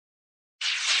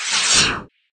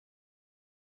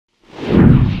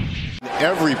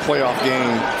every playoff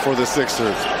game for the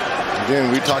Sixers.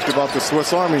 Again, we talked about the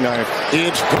Swiss Army knife.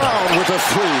 It's Brown with a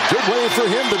three. Good way for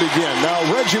him to begin. Now,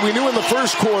 Reggie, we knew in the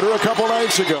first quarter a couple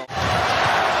nights ago.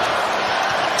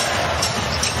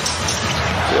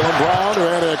 Jalen Brown, who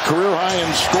had a career high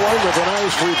in scoring with a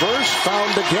nice reverse, found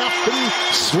the gap and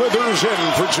slithers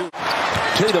in for two.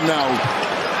 Tatum now,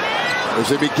 as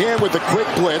they began with the quick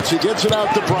blitz, he gets it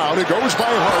out to Brown. It goes by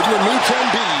Harden and meets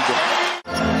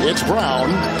Embiid. It's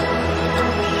Brown.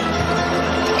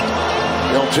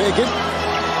 They'll take it.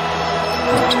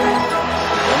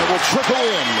 And it will trickle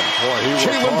in.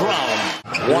 Jaylen Brown.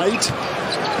 White.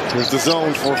 Here's the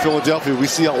zone for Philadelphia. We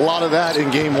see a lot of that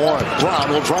in game one.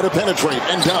 Brown will try to penetrate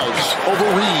and does. Over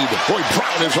Reed. Boy,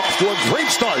 Brown is off to a great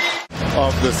start.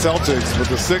 Of the Celtics, but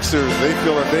the Sixers, they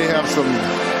feel that they have some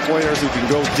players who can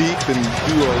go deep and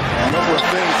do a number of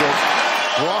things. That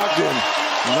Brogdon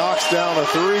knocks down a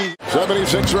three.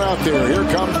 76 are out there. Here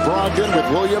comes Brogdon with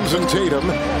Williams and Tatum.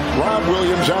 Rob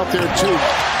Williams out there too.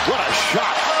 What a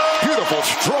shot. Beautiful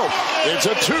stroke. It's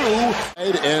a two.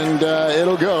 And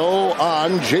it'll go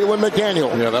on Jalen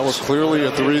McDaniel. Yeah, that was clearly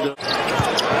a three.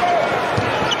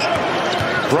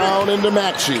 Brown into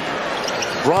Maxey.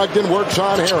 Brogdon works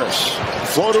on Harris.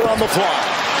 Floater on the fly.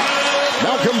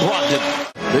 Malcolm Brogdon.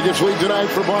 Biggest lead tonight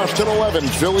for Boston, 11.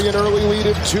 Philly an early lead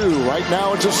at 2. Right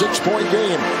now it's a 6-point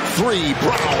game. 3,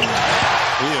 Brown.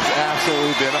 He has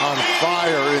absolutely been on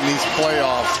fire in these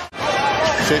playoffs.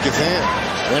 Shake his hand.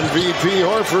 MVP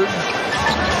Horford.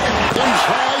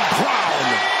 Inside Brown.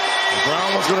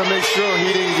 Brown was going to make sure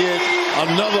he didn't get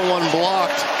another one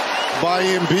blocked by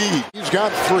Embiid. He's got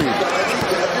 3.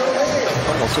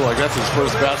 So I guess his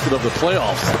first basket of the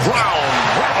playoffs. Brown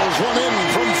rattles one in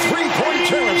from 3-point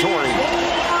territory.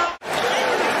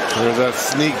 There's that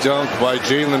sneak dunk by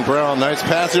Jalen Brown. Nice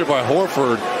pass here by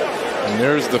Horford. And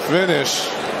there's the finish.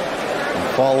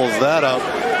 And follows that up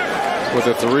with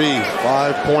a 3.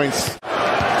 5 points.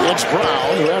 It's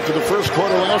Brown, who after the first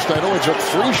quarter last night only took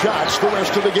 3 shots the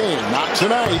rest of the game. Not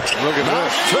tonight. Look at Not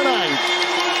this. tonight.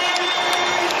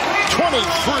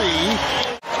 23.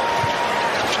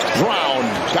 Brown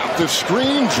got the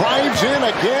screen, drives in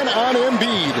again on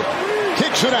Embiid.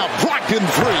 Kicks it out. Brogdon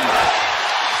 3.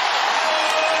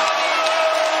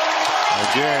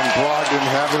 Again, Brogdon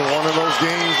having one of those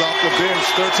games off the bench.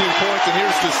 13 points, and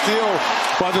here's the steal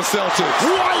by the Celtics.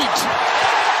 White!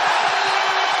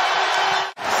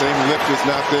 Same lift is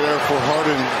not there for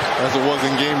Harden as it was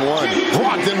in game 1.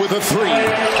 Brogdon with a 3.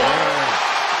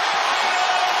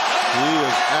 He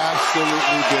has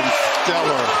absolutely been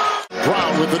stellar.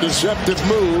 Brown with the deceptive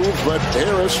move, but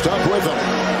Harris stuck with him.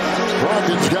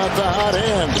 Brogdon's got the hot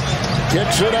hand.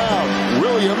 Gets it out.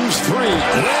 Williams 3.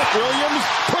 Grant Williams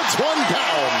puts one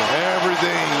down.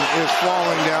 Everything is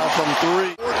falling down from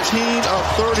 3. 14 of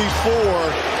 34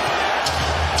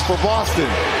 for Boston.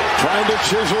 Trying to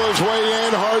chisel his way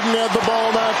in. Harden had the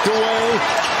ball knocked away.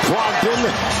 Brogdon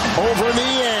over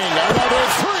Niang. Another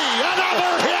 3.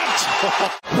 Another hit.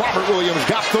 Robert Williams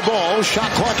got the ball. Shot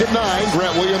clock at 9.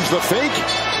 Grant Williams the fake.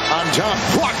 On top,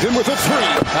 Brogdon with a 3.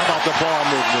 How about the ball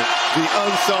movement? The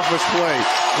unselfish play.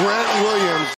 Grant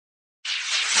Williams